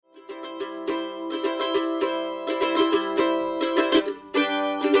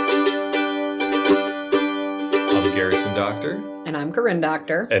Jason Doctor. And I'm Corinne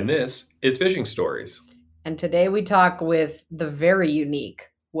Doctor. And this is Fishing Stories. And today we talk with the very unique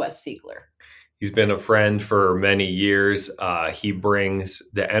Wes Siegler. He's been a friend for many years. He brings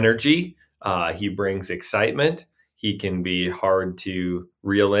the energy. He brings excitement. He can be hard to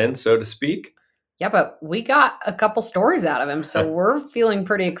reel in, so to speak. Yeah, but we got a couple stories out of him, so we're feeling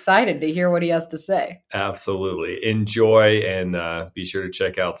pretty excited to hear what he has to say. Absolutely. Enjoy, and be sure to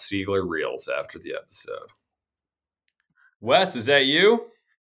check out Siegler Reels after the episode. Wes, is that you?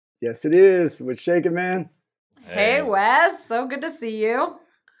 Yes, it is. What's shaking, man? Hey, Wes. So good to see you.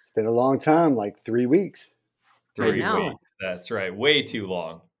 It's been a long time, like 3 weeks. 3 weeks. That's right. Way too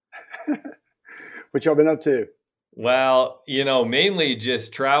long. What y'all been up to? Well, mainly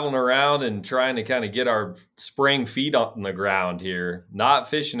just traveling around and trying to kind of get our spring feet on the ground here. Not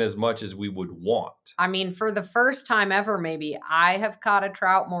fishing as much as we would want. I mean, for the first time ever, maybe, I have caught a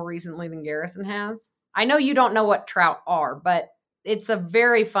trout more recently than Garrison has. I know you don't know what trout are, but it's a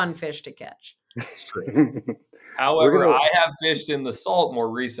very fun fish to catch. That's true. However, I have fished in the salt more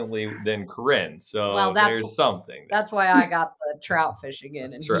recently than Corinne, so there's something. That's why I got the trout fishing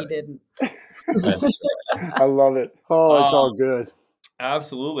in, and right. He didn't. I love it. Oh, it's all good.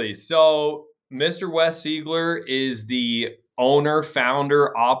 Absolutely. So, Mr. Wes Siegler is the owner,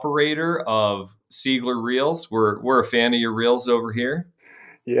 founder, operator of Siegler Reels. We're a fan of your reels over here.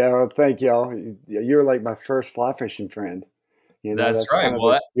 Yeah, well, thank y'all. You're like my first fly fishing friend. That's right. Kind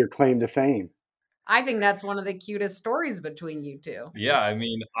of your claim to fame. I think that's one of the cutest stories between you two. Yeah, I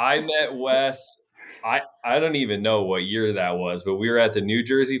mean, I met Wes. I don't even know what year that was, but we were at the New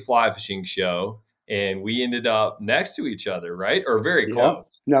Jersey Fly Fishing Show, and we ended up next to each other, right? Or very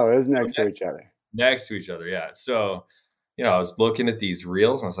close. No, it was next to each other. Next to each other, yeah. So, I was looking at these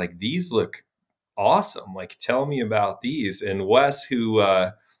reels, and I was like, these look awesome. Like, tell me about these. And Wes, who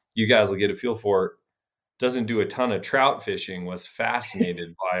you guys will get a feel for, doesn't do a ton of trout fishing, was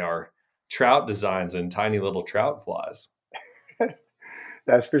fascinated by our trout designs and tiny little trout flies.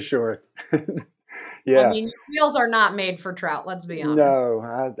 That's for sure. Yeah. I mean, reels are not made for trout, let's be honest. No,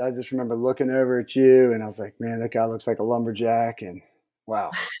 I just remember looking over at you and I was like, man, that guy looks like a lumberjack. And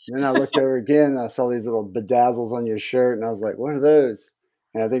wow. And then I looked over again and I saw these little bedazzles on your shirt and I was like, what are those?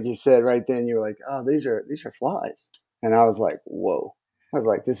 And I think you said right then, you were like, oh, these are flies. And I was like, whoa. I was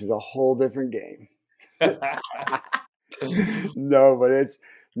like, this is a whole different game. It's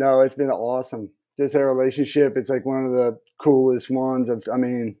been awesome. Just our relationship, it's like one of the coolest ones. I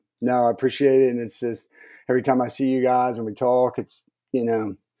appreciate it. And it's just every time I see you guys and we talk, it's,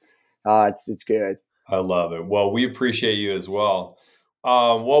 it's good. I love it. Well, we appreciate you as well.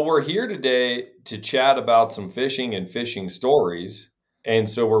 We're here today to chat about some fishing and fishing stories. And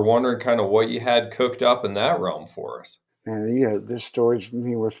so we're wondering kind of what you had cooked up in that realm for us. Man, there's stories from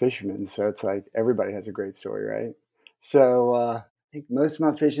me. We're fishermen. So it's like everybody has a great story, right? So I think most of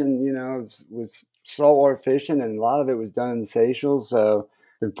my fishing, was saltwater fishing, and a lot of it was done in the Seychelles. So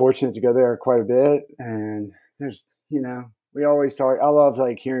been fortunate to go there quite a bit. And there's, we always talk. I love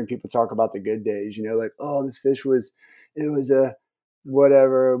like hearing people talk about the good days, like, oh, this fish was a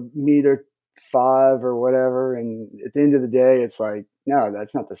whatever, 1.5 or whatever. And at the end of the day, it's like, no,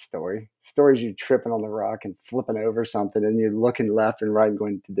 that's not the story. The story is you tripping on the rock and flipping over something and you're looking left and right and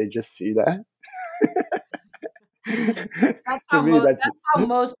going, did they just see that? That's how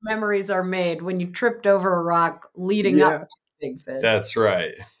most memories are made, when you tripped over a rock leading up to big fish. That's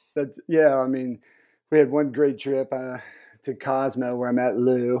right. We had one great trip to Cosmo where I met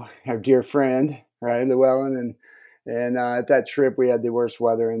Lou, our dear friend, right, Llewellyn, and at that trip we had the worst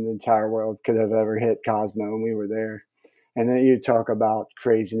weather in the entire world could have ever hit Cosmo, and we were there. And then you talk about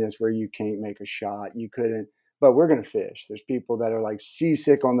craziness where you can't make a shot, you couldn't, but we're going to fish. There's people that are like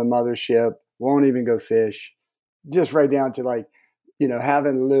seasick on the mothership, won't even go fish. Just right down to like,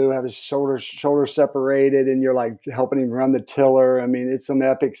 having Lou have his shoulder separated and you're like helping him run the tiller. I mean, it's some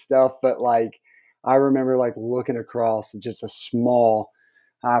epic stuff, but like, I remember like looking across just a small,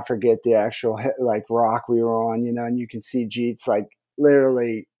 I forget the actual like rock we were on, and you can see Jeets like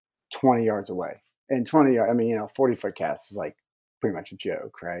literally 20 yards away. And 20 yards, 40-foot cast is like pretty much a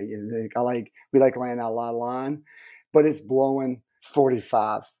joke, right? We like laying out a lot of line, but it's blowing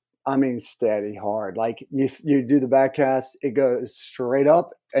 45. Steady hard. Like you do the back cast, it goes straight up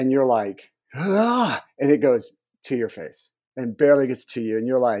and you're like, ah, and it goes to your face and barely gets to you. And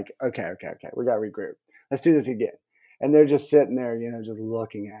you're like, okay, we got to regroup. Let's do this again. And they're just sitting there, just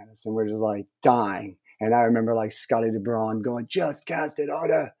looking at us and we're just like dying. And I remember like Scotty DeBron going, just cast it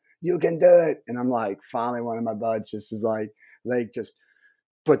harder. You can do it. And I'm like, finally, one of my buds just is like just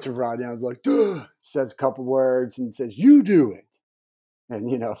puts a rod down. It's like, duh, says a couple words and says, you do it.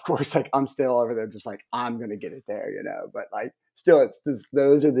 And, of course, like I'm still over there just like, I'm going to get it there, but like still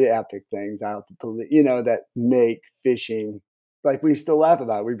those are the epic things out that make fishing. Like we still laugh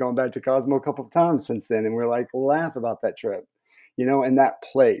about it. We've gone back to Cosmo a couple of times since then. And we're like, laugh about that trip, and that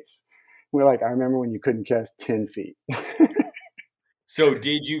place. We're like, I remember when you couldn't cast 10 feet. So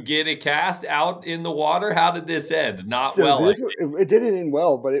did you get a cast out in the water? How did this end? Not So well. it didn't end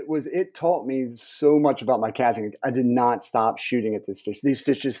well, but it taught me so much about my casting. I did not stop shooting at this fish. These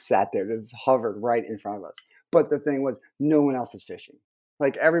fish just sat there, just hovered right in front of us. But the thing was, no one else is fishing.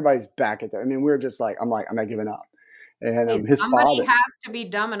 Like everybody's back at that. I mean, we're just like, I'm not giving up. And somebody has to be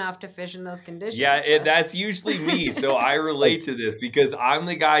dumb enough to fish in those conditions. Yeah, that's usually me. So I relate to this because I'm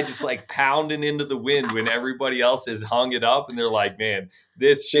the guy just like pounding into the wind when everybody else has hung it up and they're like, man,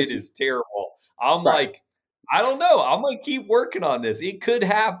 this shit is terrible. I'm like, I don't know. I'm going to keep working on this. It could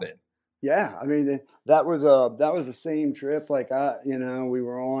happen. Yeah. I mean, that was the same trip. Like we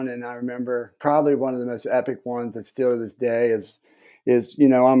were on, and I remember probably one of the most epic ones that still to this day is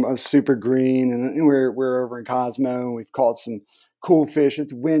I'm a super green, and we're over in Cosmo, and we've caught some cool fish. The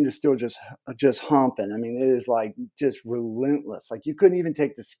wind is still just humping. I mean, it is like just relentless. Like you couldn't even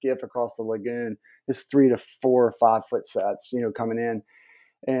take the skiff across the lagoon. It's 3 to 4 or 5 foot sets, coming in.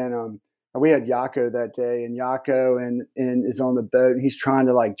 And we had Yako that day, and Yako and is on the boat, and he's trying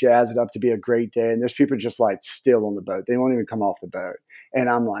to like jazz it up to be a great day. And there's people just like still on the boat. They won't even come off the boat. And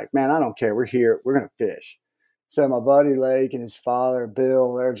I'm like, man, I don't care. We're here. We're going to fish. So my buddy Lake and his father,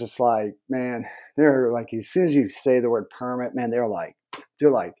 Bill, they're just like, man, they're like, as soon as you say the word permit, man, they're like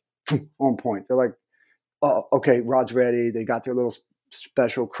on point. They're like, oh, okay, rod's ready. They got their little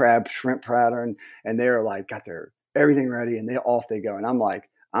special crab shrimp pattern, and they're like, got their everything ready, and off they go. And I'm like,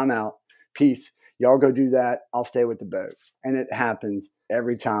 I'm out. Peace. Y'all go do that. I'll stay with the boat. And it happens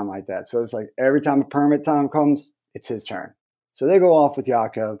every time like that. So it's like every time a permit time comes, it's his turn. So they go off with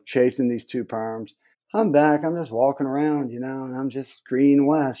Yako, chasing these 2 perms. I'm back. I'm just walking around, and I'm just green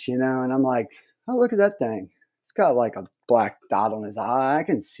west, and I'm like, oh, look at that thing. It's got like a black dot on his eye. I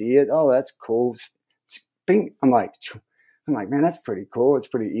can see it. Oh, that's cool. Bing. I'm like, man, that's pretty cool. It's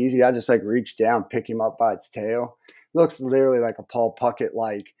pretty easy. I just like reach down, pick him up by its tail. Looks literally like a Paul Puckett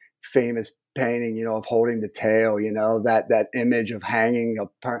like famous painting, of holding the tail, that image of hanging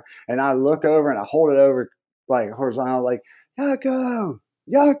and I look over and I hold it over like horizontal, like, Yako.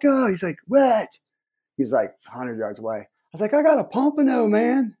 He's like, what? He's like 100 yards away. I was like, I got a pompano,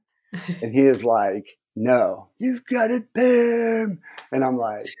 man. And he is like, no, you've got it, Pam. And I'm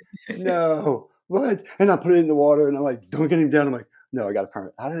like, no, what? And I put it in the water, and I'm like, don't get him down. I'm like, no, I got a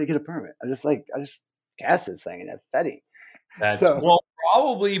permit. How did I get a permit? I just cast this thing and I fed him. That's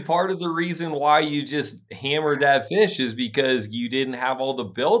probably part of the reason why you just hammered that fish is because you didn't have all the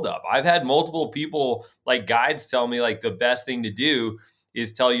buildup. I've had multiple people, like guides, tell me like the best thing to do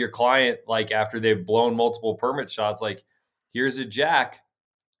is tell your client, like after they've blown multiple permit shots, like, here's a jack,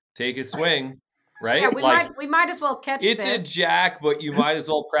 take a swing, right? Yeah, we might as well catch it's this. A jack, but you might as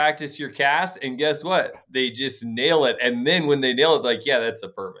well practice your cast. And guess what? They just nail it. And then when they nail it, like, yeah, that's a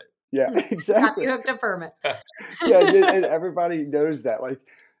permit. Yeah, exactly. You hooked a permit. Yeah, and everybody knows that. Like,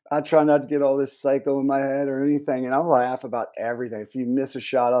 I try not to get all this psycho in my head or anything, and I laugh about everything. If you miss a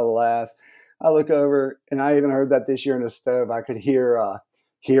shot, I'll laugh. I look over, and I even heard that this year in the stove. I could hear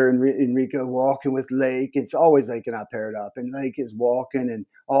Enrico walking with Lake. It's always Lake and I paired up, and Lake is walking, and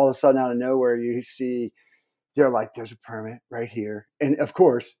all of a sudden, out of nowhere, you see they're like, "There's a permit right here," and of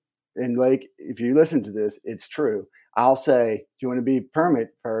course, in Lake, if you listen to this, it's true. I'll say, "Do you want to be permit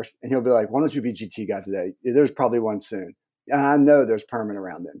first?" And he'll be like, "Why don't you be GT guy today? There's probably one soon." And I know there's permit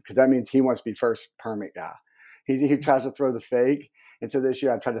around them because that means he wants to be first permit guy. He tries to throw the fake. And so this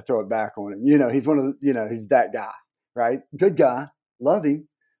year I tried to throw it back on him. He's one of the, he's that guy, right? Good guy. Love him,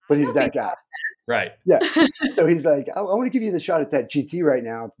 but he's that guy. Right. Yeah. So he's like, I want to give you the shot at that GT right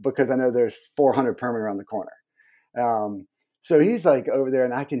now because I know there's 400 permit around the corner. So he's like over there,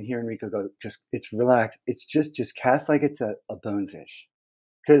 and I can hear Enrico go, it's relaxed. It's just cast like it's a bonefish.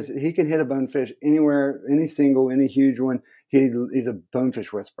 Because he can hit a bonefish anywhere, any single, any huge one. He's a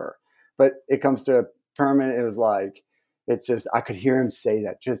bonefish whisperer. But it comes to a permit, it was like, it's just, I could hear him say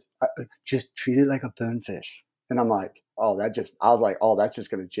that. Just treat it like a bonefish. And I'm like, that's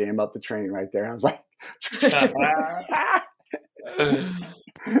just going to jam up the train right there. I was like,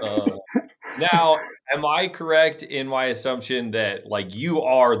 now, am I correct in my assumption that like you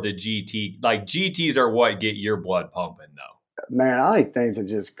are the GT? Like GTs are what get your blood pumping, though? Man, I like things that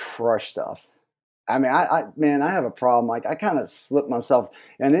just crush stuff. I mean, I have a problem. Like I kind of slip myself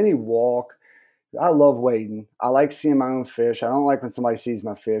in any walk. I love wading. I like seeing my own fish. I don't like when somebody sees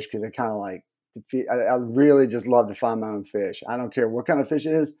my fish because it kind of like I really just love to find my own fish. I don't care what kind of fish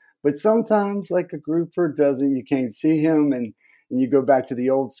it is, but sometimes like a grouper doesn't, you can't see him, and you go back to the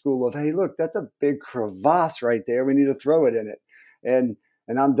old school of, hey, look, that's a big crevasse right there. We need to throw it in it. And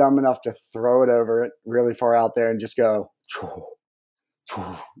I'm dumb enough to throw it over it really far out there and just go,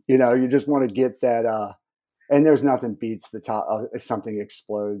 you just want to get that. And there's nothing beats the top if something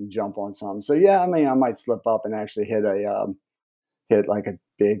explode and jump on something. So yeah, I mean, I might slip up and actually hit like a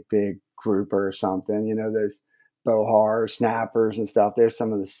big grouper or something. There's bohar, snappers and stuff. There's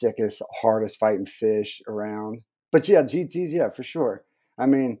some of the sickest, hardest fighting fish around. But yeah, GTs, yeah, for sure. I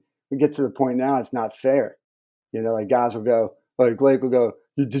mean, we get to the point now, it's not fair. Like guys will go, like Blake will go,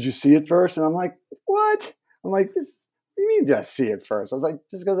 did you see it first? And I'm like, what? I'm like, what do you mean just see it first? I was like,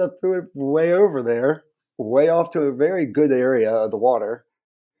 just because I threw it way over there, way off to a very good area of the water,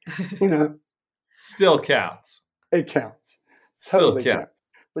 Still counts. It counts. Totally counts.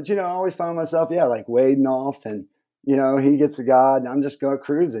 But, I always find myself, like wading off and, he gets the guide and I'm just going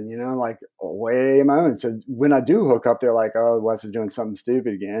cruising, like way my own. So when I do hook up, they're like, oh, Wes is doing something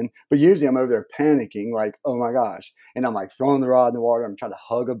stupid again. But usually I'm over there panicking, like, oh my gosh. And I'm like throwing the rod in the water. I'm trying to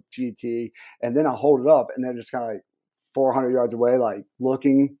hug a GT and then I hold it up and they're just kind of like 400 yards away, like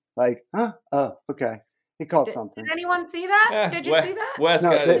looking like, huh? Oh, okay. He caught something. Did anyone see that? Did you see that? Wes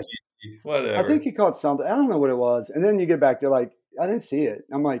got a GT. Whatever. I think he caught something. I don't know what it was. And then you get back, they're like, I didn't see it.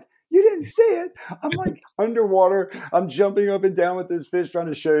 I'm like, you didn't see it. I'm like underwater. I'm jumping up and down with this fish trying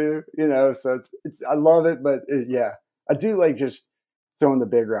to show you, so it's I love it. But yeah, I do like just throwing the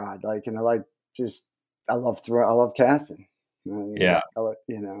big rod. Like, and I love casting. Yeah.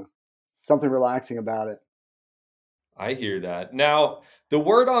 Something relaxing about it. I hear that. Now, the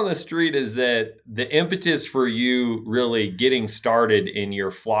word on the street is that the impetus for you really getting started in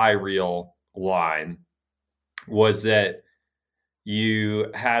your fly reel line was that you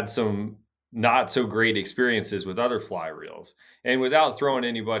had some not so great experiences with other fly reels. And without throwing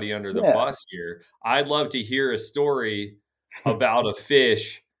anybody under the bus here, I'd love to hear a story about a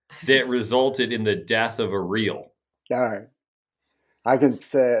fish that resulted in the death of a reel. All right. I can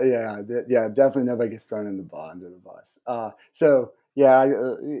say, definitely nobody gets thrown under the bus. So yeah,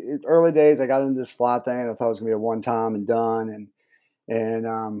 early days, I got into this fly thing. I thought it was gonna be a one time and done.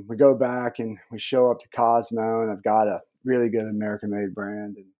 And we go back and we show up to Cosmo, and I've got a really good American made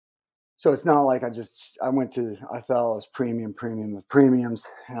brand. And so it's not like I thought it was premium of premiums.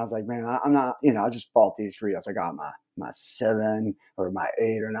 And I was like, man, I'm not, I just bought these reels. I got my 7 or my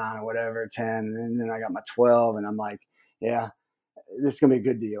 8 or 9 or whatever, 10. And then I got my 12 and I'm like, yeah, this is going to be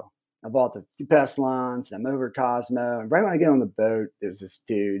a good deal. I bought the best lines and I'm over Cosmo. And right when I get on the boat, there's this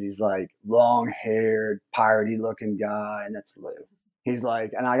dude. He's like long haired, piratey looking guy. And that's Lou. He's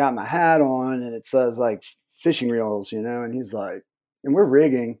like, and I got my hat on and it says like fishing reels, and he's like, and we're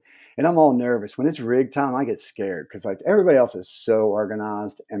rigging and I'm all nervous. When it's rig time, I get scared because like everybody else is so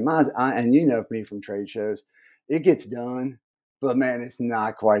organized and and me from trade shows, it gets done, but man, it's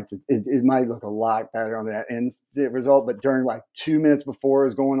not quite, it might look a lot better on that end result. But during like 2 minutes before it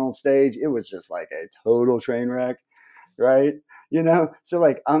was going on stage, it was just like a total train wreck. Right. So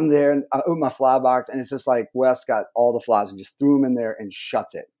like I'm there and I open my fly box and it's just like Wes got all the flies and just threw them in there and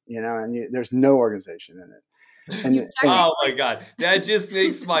shuts it, and there's no organization in it. And oh my God, that just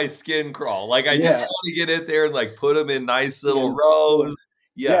makes my skin crawl. Like I just want to get in there and like put them in nice little rows.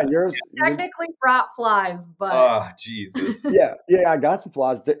 Yeah, yours technically brought flies, but oh Jesus. Yeah, I got some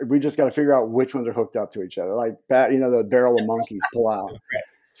flies. We just got to figure out which ones are hooked up to each other, like the barrel of monkeys pull out. Okay.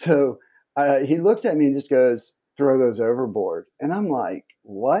 So he looks at me and just goes, "Throw those overboard." And I'm like,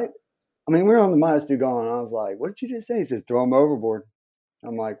 "What?" I mean, we're on the minus 2 going. I was like, "What did you just say?" He says, "Throw them overboard."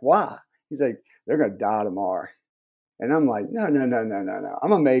 I'm like, "Why?" He's like, "They're gonna die tomorrow." And I'm like, no.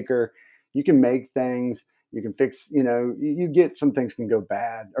 I'm a maker. You can make things. You can fix, you get some things can go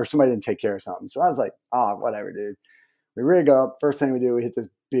bad or somebody didn't take care of something. So I was like, whatever, dude. We rig up. First thing we do, we hit this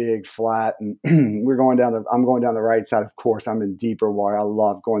big flat and I'm going down the right side. Of course, I'm in deeper water. I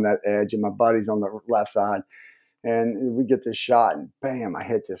love going that edge and my buddy's on the left side. And we get this shot and bam, I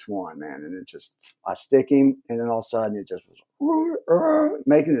hit this one, man. And I stick him. And then all of a sudden it just was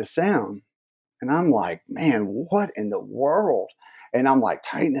making this sound. And I'm like, man, what in the world? And I'm like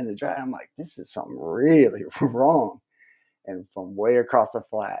tightening the drag. I'm like, this is something really wrong. And from way across the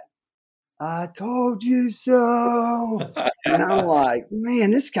flat, I told you so. And I'm like,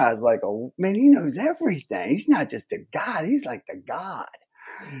 man, this guy's like he knows everything. He's not just a god. He's like the god,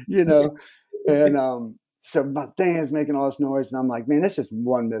 And so my thing is making all this noise. And I'm like, man, that's just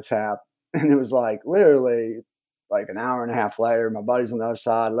one mishap. And it was like literally like an hour and a half later, my buddy's on the other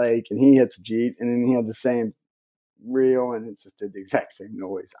side of the lake and he hits a jeet and then he had the same reel, and it just did the exact same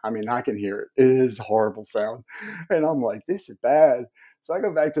noise. I mean, I can hear it. It is a horrible sound. And I'm like, this is bad. So I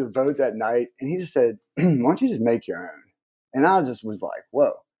go back to the boat that night, and he just said, why don't you just make your own? And I just was like, whoa.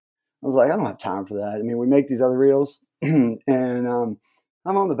 I was like, I don't have time for that. I mean, we make these other reels, and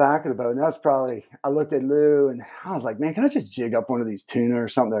I'm on the back of the boat, and that's probably, I looked at Lou, and I was like, man, can I just jig up one of these tuna or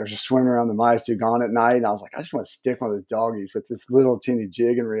something that are just swimming around the mice too gone at night? And I was like, I just want to stick one of those doggies with this little teeny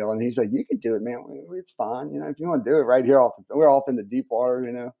jigging reel. And he's like, you can do it, man. It's fine. If you want to do it right here, we're off in the deep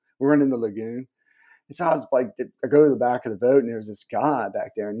water, we're in the lagoon. And so I was like, I go to the back of the boat, and there's this guy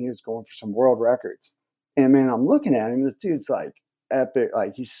back there, and he was going for some world records. And man, I'm looking at him. This dude's like epic.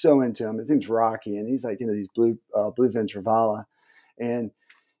 Like, he's so into him. His name's Rocky, and he's like into these bluefin trevally. And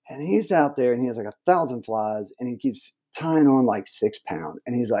he's out there, and he has like 1,000 flies, and he keeps tying on like 6 pound.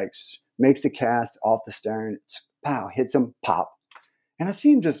 And he's like, makes the cast off the stern, pow, hits him, pop. And I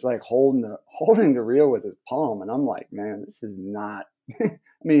see him just like holding the reel with his palm. And I'm like, man, this is not, I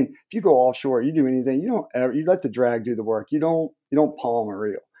mean, if you go offshore, you do anything, you let the drag do the work. You don't palm a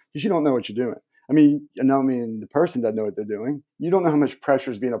reel because you don't know what you're doing. I mean, the person doesn't know what they're doing. You don't know how much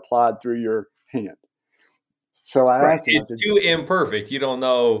pressure is being applied through your hand. So I asked him. It's too imperfect. You don't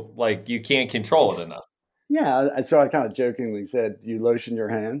know, like, you can't control it enough. Yeah. So I kind of jokingly said, you lotion your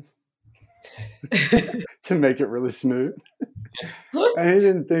hands to make it really smooth. And he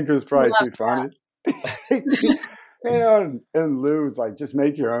didn't think it was probably too funny. And Lou was like, just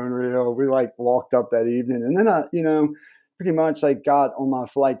make your own reel. We like walked up that evening. And then I, pretty much like got on my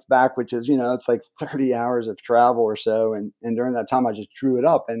flights back, which is, it's like 30 hours of travel or so. And during that time, I just drew it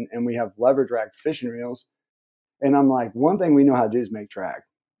up, and we have lever drag fishing reels. And I'm like, one thing we know how to do is make drag.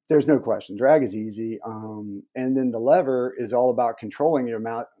 There's no question. Drag is easy. And then the lever is all about controlling your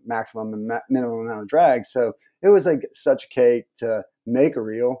maximum and minimum amount of drag. So it was like such a cake to make a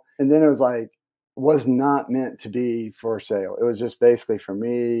reel. And then it was not meant to be for sale. It was just basically for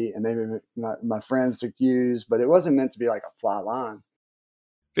me and maybe my friends to use, but it wasn't meant to be like a fly line.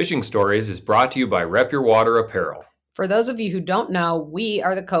 Fishing Stories is brought to you by Rep Your Water Apparel. For those of you who don't know, we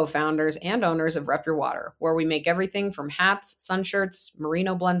are the co-founders and owners of Rep Your Water, where we make everything from hats, sun shirts,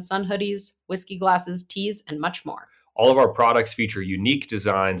 merino blend sun hoodies, whiskey glasses, teas, and much more. All of our products feature unique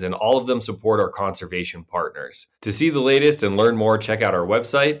designs, and all of them support our conservation partners. To see the latest and learn more, check out our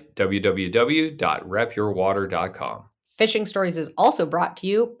website, www.repyourwater.com. Fishing Stories is also brought to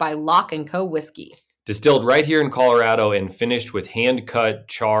you by Lock & Co. Whiskey. Distilled right here in Colorado and finished with hand-cut,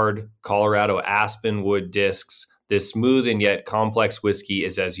 charred Colorado aspen wood discs, this smooth and yet complex whiskey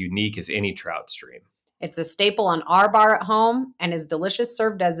is as unique as any trout stream. It's a staple on our bar at home and is delicious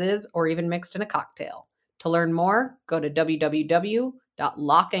served as is or even mixed in a cocktail. To learn more, go to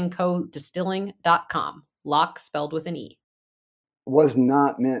www.lockandcodistilling.com. Lock spelled with an E. Was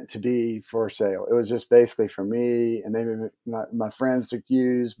not meant to be for sale. It was just basically for me and maybe my friends to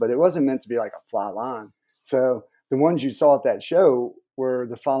use, but it wasn't meant to be like a fly line. So the ones you saw at that show were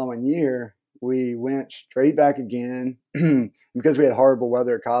the following year. We went straight back again. Because we had horrible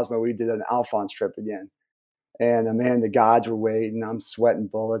weather at Cosmo, we did an Alphonse trip again. And man, the guides were waiting. I'm sweating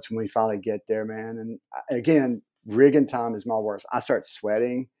bullets when we finally get there, man. And again, rigging time is my worst. I start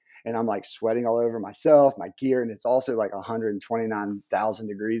sweating, and I'm like sweating all over myself, my gear, and it's also like 129,000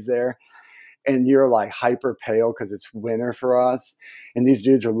 degrees there. And you're like hyper pale because it's winter for us. And these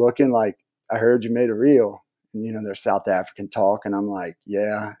dudes are looking like, I heard you made a reel. And, they're South African talk. And I'm like,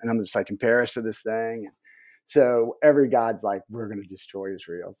 yeah. And I'm just like in Paris for this thing. So every guide's like, we're going to destroy his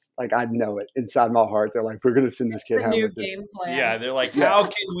reels. Like, I know it inside my heart. They're like, we're going to send this kid home with this. Yeah, they're like, how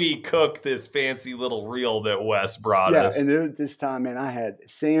can we cook this fancy little reel that Wes brought us? Yeah, and this time, man, I had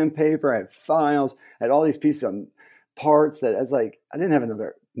sandpaper, I had files, I had all these pieces of parts that I was like, I didn't have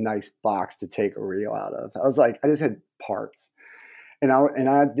another nice box to take a reel out of. I was like, I just had parts. And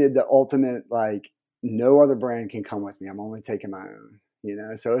I did the ultimate, like, no other brand can come with me. I'm only taking my own.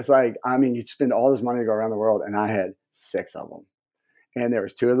 So it's like, I mean, you spend all this money to go around the world, and I had 6 of them. And there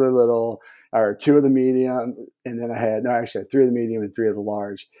was 2 of the little, or 2 of the medium, and then I had 3 of the medium and 3 of the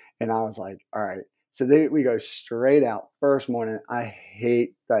large. And I was like, all right. So we go straight out first morning. I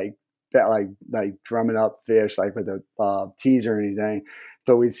hate like drumming up fish, like with a teaser or anything.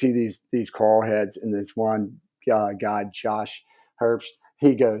 But we'd see these coral heads, and this one guy, Josh Herbst,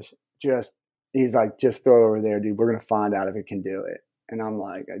 he's like, just throw it over there, dude. We're going to find out if it can do it. And I'm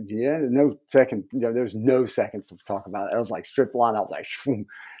like, yeah, no second, there's no seconds to talk about it. I was like, strip line. I was like,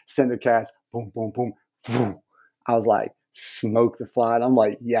 send a cast, boom, boom, boom, boom. I was like, smoke the fly. And I'm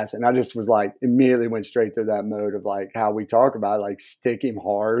like, yes. And I just was like, immediately went straight to that mode of like how we talk about it, like stick him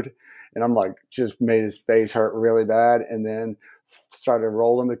hard. And I'm like, just made his face hurt really bad. And then started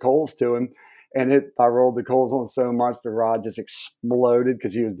rolling the coals to him. And I rolled the coals on so much, the rod just exploded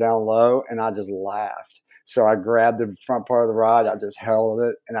because he was down low, and I just laughed. So I grabbed the front part of the rod, I just held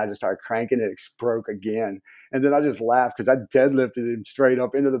it, and I just started cranking it. It broke again. And then I just laughed because I deadlifted him straight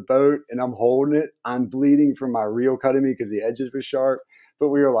up into the boat, and I'm holding it. I'm bleeding from my reel cutting me because the edges were sharp. But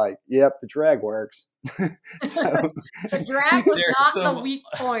we were like, yep, the drag works. The drag was not the weak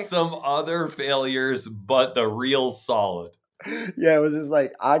point. Some other failures, but the reel's solid. Yeah, it was just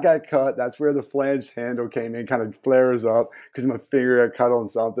like, I got cut. That's where the flange handle came in, kind of flares up because my finger got cut on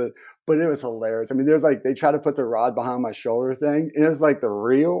something. But it was hilarious. I mean, there's like, they try to put the rod behind my shoulder thing, and it was like the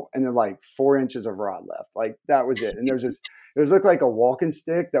reel and then like 4 inches of rod left. Like that was it. And there was just, it was looked like a walking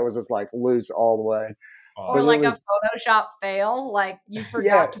stick that was just like loose all the way. Or like a Photoshop fail, like you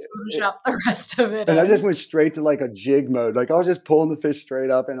forgot to Photoshop the rest of it. And I just went straight to like a jig mode. Like I was just pulling the fish straight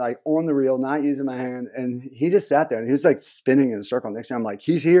up and like on the reel, not using my hand. And he just sat there and he was like spinning in a circle next to me. I'm like,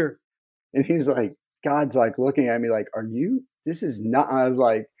 he's here. And he's like, God's like looking at me like, this is not, I was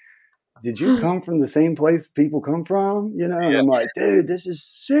like, did you come from the same place people come from? You know, and I'm like, dude, this is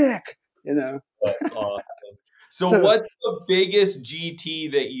sick. You know, that's awesome. So what's the biggest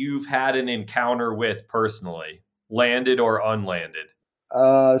GT that you've had an encounter with personally, landed or unlanded?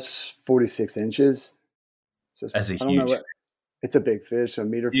 46 inches. So that's a huge. It's a big fish. A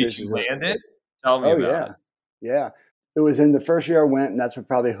meter fish. Did you land it? Tell me about it. Yeah. It was in the first year I went, and that's what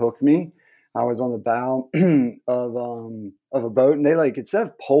probably hooked me. I was on the bow of a boat, and they like, instead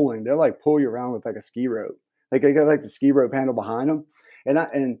of poling, they'll like pull you around with like a ski rope. Like they got like the ski rope handle behind them, and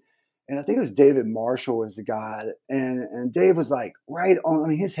I think it was David Marshall was the guy, and Dave was like right on. I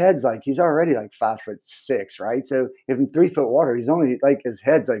mean, his head's like, he's already like 5'6", right? So if in 3 foot water, he's only like, his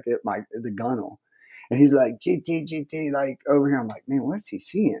head's like at the gunnel, and he's like GT, like over here. I'm like, man, what's he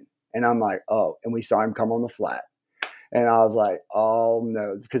seeing? And I'm like, oh, and we saw him come on the flat. And I was like, oh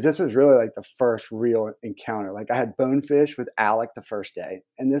no, because this was really like the first real encounter. Like I had bonefish with Alec the first day,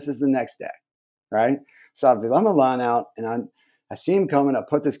 and this is the next day, right? So I'm a line out, and I see him coming. I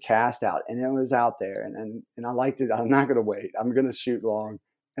put this cast out, and it was out there, and I liked it. I'm not going to wait. I'm going to shoot long.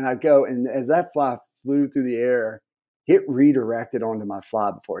 And I go, and as that fly flew through the air, it redirected onto my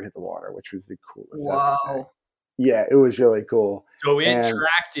fly before it hit the water, which was the coolest. Wow. Yeah, it was really cool. So it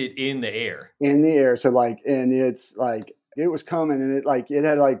tracked it in the air. In the air. So like, and it's like, it was coming, and it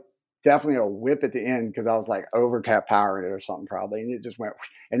had like definitely a whip at the end because I was like overcap powering it or something probably. And it just went,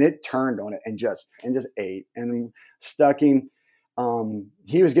 and it turned on it and just ate and stuck him.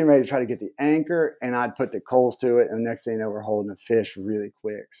 He was getting ready to try to get the anchor, and I'd put the coals to it. And the next thing you know, we're holding a fish really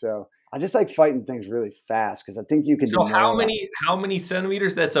quick. So I just like fighting things really fast because I think you can. So how many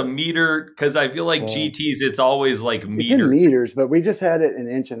centimeters? That's a meter. Because I feel like GTs, it's always like meters. It's in meters, but we just had it in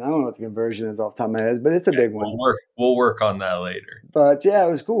inch, and I don't know what the conversion is off the top of my head, but it's a big one. We'll work on that later. But yeah, it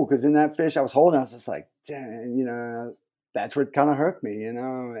was cool because in that fish I was holding, I was just like, dang, you know, that's what kind of hooked me, you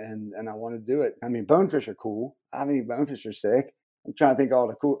know, and I want to do it. I mean, bonefish are cool. I mean, bonefish are sick. I'm trying to think all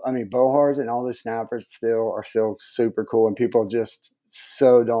the cool. I mean, bowhars and all the snappers are still super cool, and people just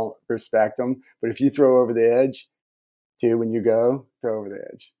so don't respect them. But if you throw over the edge, too, when you go, throw over the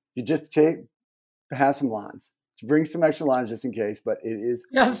edge. You just have some lines. Bring some extra lines just in case, but it is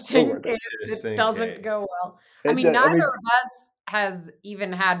just in case it doesn't go well. I mean, neither of us has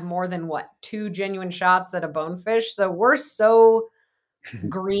even had more than 2 genuine shots at a bonefish, so we're so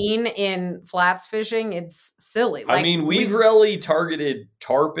green in flats fishing, it's silly. Like, I mean, we've really targeted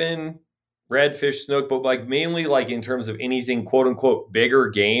tarpon, redfish, snook, but like mainly like in terms of anything quote unquote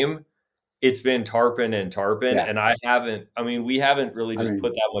bigger game, it's been tarpon. Yeah. And we haven't really just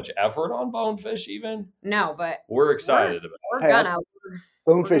put that much effort on bonefish even. No, but we're excited about it. We're gonna.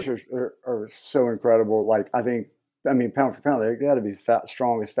 Bonefish are so incredible. Like pound for pound, they got to be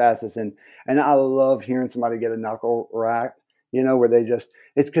strong as fastest. And I love hearing somebody get a knuckle rack. You know, where it's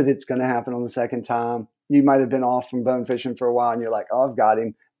because it's going to happen on the second time. You might have been off from bone fishing for a while, and you're like, oh, I've got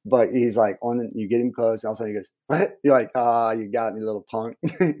him. But he's like, you get him close, and all of a sudden he goes, what? You're like, you got me, little punk.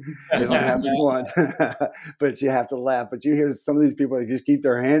 It only happens once. But you have to laugh. But you hear some of these people, they just keep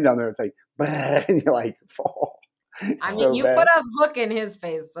their hand down there. It's like, and you're like, oh. I mean, you put a hook in his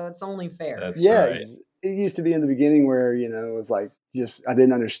face, so it's only fair. That's right. It used to be in the beginning where, you know, it was like, I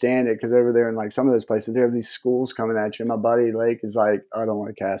didn't understand it because over there in like some of those places, they have these schools coming at you. And my buddy Lake is like, I don't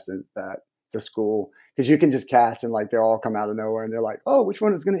want to cast at that. It's a school because you can just cast and like they all come out of nowhere and they're like, oh, which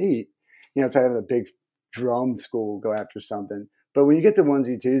one is going to eat? You know, it's having a big drum school go after something. But when you get the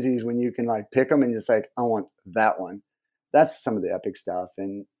onesie twosies, when you can like pick them and just like, I want that one. That's some of the epic stuff.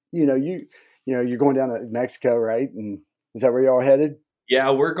 And you're going down to Mexico, right? And is that where you're all headed?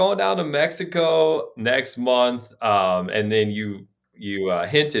 Yeah, we're going down to Mexico next month. And then you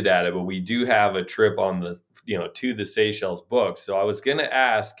hinted at it, but we do have a trip on the, to the Seychelles book. So I was going to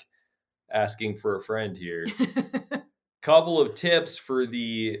asking for a friend here, couple of tips for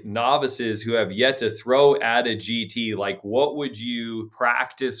the novices who have yet to throw at a GT. Like, what would you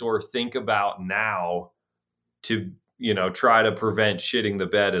practice or think about now to, try to prevent shitting the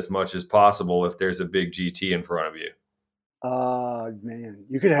bed as much as possible if there's a big GT in front of you? Oh, man,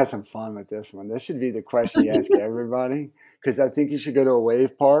 you could have some fun with this one. This should be the question you ask everybody, because I think you should go to a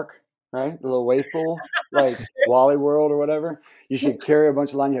wave park, right? The little wave pool, like Wally World or whatever. You should carry a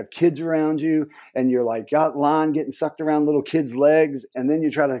bunch of line. You have kids around you, and you're like got line getting sucked around little kids' legs, and then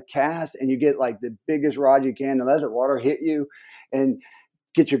you try to cast, and you get like the biggest rod you can to let the water hit you, and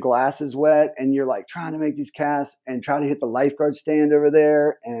get your glasses wet, and you're like trying to make these casts and try to hit the lifeguard stand over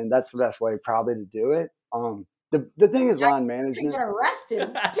there, and that's the best way probably to do it. The thing is line management. Get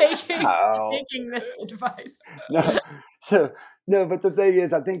arrested taking this advice. No, but the thing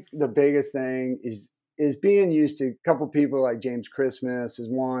is, I think the biggest thing is being used to. A couple people like James Christmas is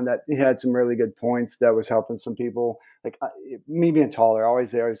one that he had some really good points that was helping some people. Like me being taller,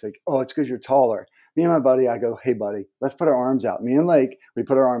 always like, oh, it's because you're taller. Me and my buddy, I go, hey buddy, let's put our arms out. Me and Lake, we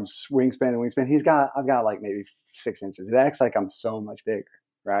put our arms wingspan and wingspan. I've got like maybe 6 inches. It acts like I'm so much bigger,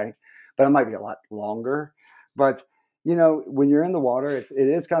 right? But I might be a lot longer. But, when you're in the water, it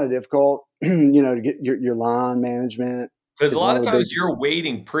is kind of difficult, to get your line management. Because a lot of times you're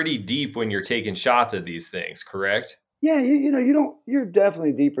wading pretty deep when you're taking shots at these things, correct? Yeah, you're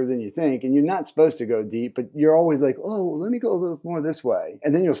definitely deeper than you think, and you're not supposed to go deep, but you're always like, oh, let me go a little more this way.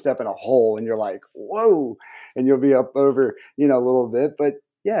 And then you'll step in a hole and you're like, whoa, and you'll be up over, a little bit. But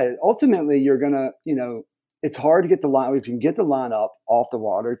yeah, ultimately you're going to, it's hard to get the line. If you can get the line up off the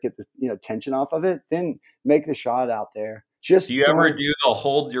water, get the tension off of it, then make the shot out there. Do you ever do the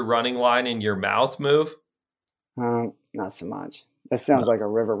hold your running line in your mouth move? Not so much. That sounds like a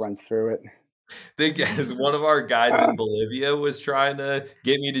river runs through it. As one of our guides in Bolivia was trying to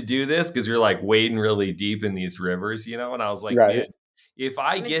get me to do this because you're like wading really deep in these rivers, and I was like, right. Man, if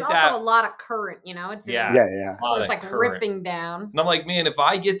I get it's that, also a lot of current, it's yeah. So it's like current. Ripping down. And I'm like, man, if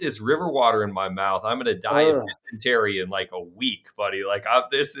I get this river water in my mouth, I'm gonna die of dysentery in like a week, buddy. Like,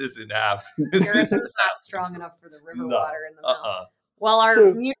 this isn't happening. This is not strong enough for the river water in the mouth. Well,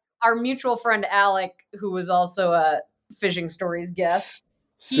 our mutual friend Alec, who was also a Fishing Stories guest,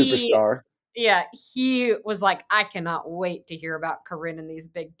 superstar. Yeah, he was like, I cannot wait to hear about Corinne and these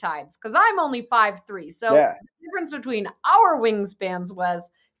big tides because I'm only 5'3". So the difference between our wingspans,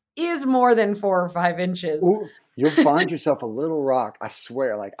 Wes, is more than 4 or 5 inches. Ooh, you'll find yourself a little rock. I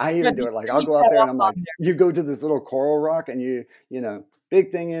swear. Like I even do it. Like I'll go out there and I'm like, you go to this little coral rock and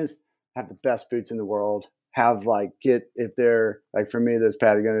big thing is have the best boots in the world. Have if they're like for me, those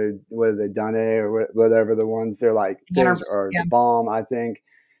Patagonia, what are they, Dune or whatever the ones they're like, those are the bomb, I think.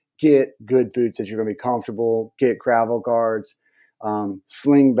 Get good boots that you're going to be comfortable. Get gravel guards,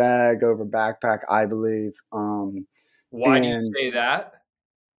 sling bag over backpack, I believe. Why do you say that?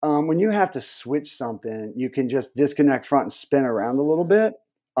 When you have to switch something, you can just disconnect front and spin around a little bit.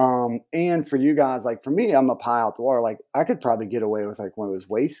 And for you guys, like for me, I'm up high out the water. Like I could probably get away with like one of those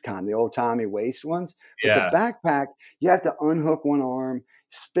waist the old timey waist ones. But the backpack, you have to unhook one arm,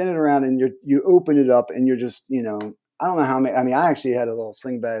 spin it around, and you open it up, and you're just I don't know how many. I mean, I actually had a little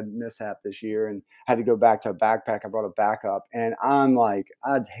sling bag mishap this year and had to go back to a backpack. I brought a backup, and I'm like,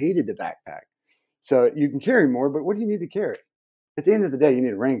 I'd hated the backpack. So you can carry more, but what do you need to carry? At the end of the day, you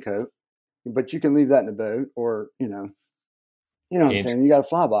need a raincoat, but you can leave that in the boat, or you know what I'm saying. You got a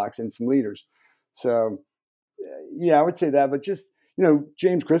fly box and some leaders. So yeah, I would say that. But just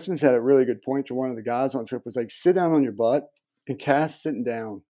James Christmas had a really good point to one of the guys on the trip was like, sit down on your butt and cast sitting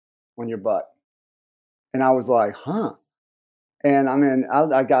down on your butt. And I was like, huh. And I mean,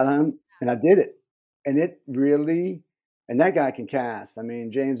 I got him and I did it. And it really, and that guy can cast. I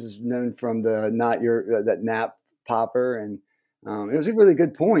mean, James is known from that nap popper. And it was a really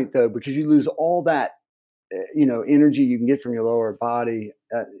good point though, because you lose all that, energy you can get from your lower body.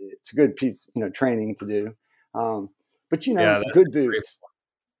 It's a good piece, training to do. But good boots.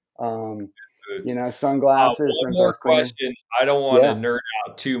 Sunglasses. One more question. I don't want to nerd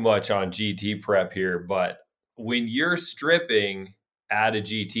out too much on GT prep here, but when you're stripping at a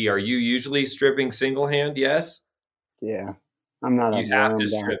GT, are you usually stripping single hand? Yes. Yeah, I'm not. You have to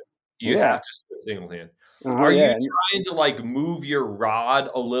strip. You have to strip single hand. Are you trying to like move your rod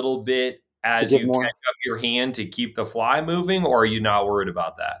a little bit as you catch up your hand to keep the fly moving, or are you not worried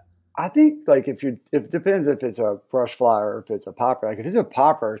about that? I think like it depends if it's a brush fly or if it's a popper. Like if it's a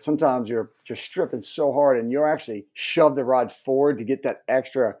popper, sometimes you're just stripping so hard and you're actually shove the rod forward to get that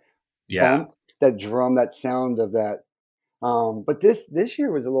extra bump, that drum, that sound of that But this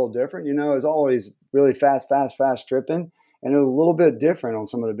year was a little different. You know, it was always really fast tripping. And it was a little bit different on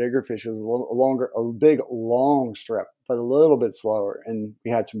some of the bigger fish. It was a big, long strip, but a little bit slower. And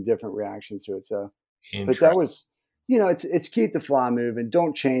we had some different reactions to it. So, but that was, you know, it's keep the fly moving.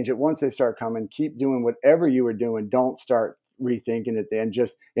 Don't change it. Once they start coming, keep doing whatever you were doing. Don't start rethinking it then.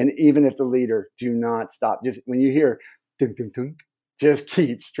 And even if the leader, do not stop. Just when you hear dunk, dunk, dunk, just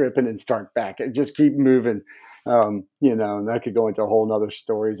keep stripping and start back. Just keep moving. You know, and that could go into a whole nother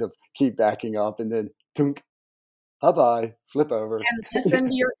stories of keep backing up and then dunk. Bye-bye. Flip over. And listen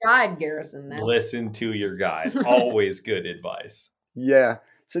to your guide, Garrison. Listen to your guide. Always good advice. Yeah.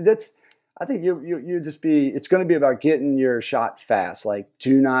 So I think you just it's going to be about getting your shot fast. Like,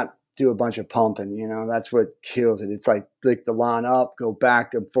 do not do a bunch of pumping. You know, that's what kills it. It's like the line up, go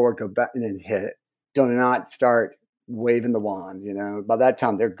back, go forward, go back, and then hit it. Do not start waving the wand. You know, by that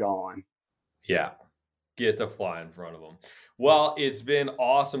time they're gone. Yeah. Get the fly in front of them. Well, it's been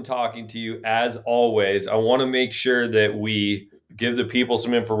awesome talking to you as always. I want to make sure that we give the people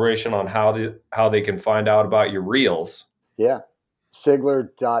some information on how they can find out about your reels. Yeah.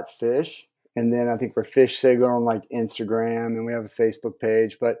 Sigler.fish. And then I think we're Fish Sigler on like Instagram, and we have a Facebook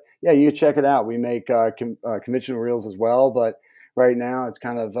page. But yeah, you check it out. We make conventional reels as well. But right now it's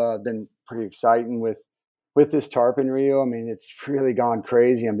kind of been pretty exciting with this tarpon reel. I mean, it's really gone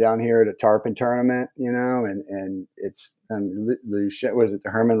crazy. I'm down here at a tarpon tournament, you know, and it's was it the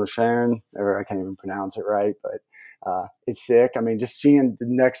Herman Lechern? I can't even pronounce it right, but it's sick. I mean, just seeing the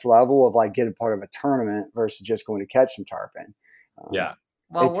next level of like getting part of a tournament versus just going to catch some tarpon. Yeah.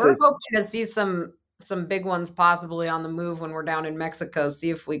 Well, we're hoping to see some big ones possibly on the move when we're down in Mexico. See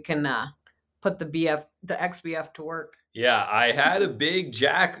if we can put the XBF to work. Yeah, I had a big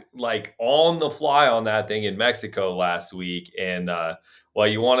jack like on the fly on that thing in Mexico last week. And well,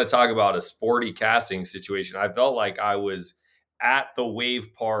 you want to talk about a sporty casting situation. I felt like I was at the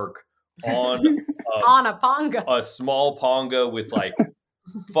wave park on on a ponga, a small ponga with like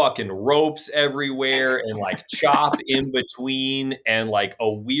fucking ropes everywhere and like chop in between and like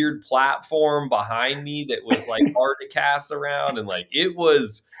a weird platform behind me that was like hard to cast around. And like, it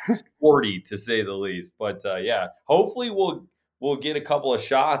was sporty to say the least. But yeah, hopefully we'll get a couple of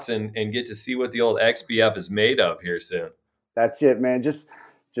shots and get to see what the old XBF is made of here soon. That's it, man. Just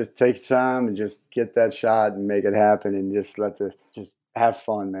take time and just get that shot and make it happen, and just have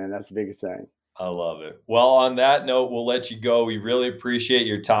fun, man. That's the biggest thing. I love it. Well, on that note, we'll let you go. We really appreciate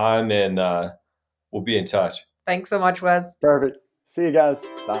your time, and we'll be in touch. Thanks so much, Wes. Perfect. See you guys.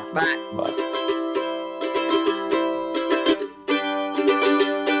 Bye. Bye. Bye.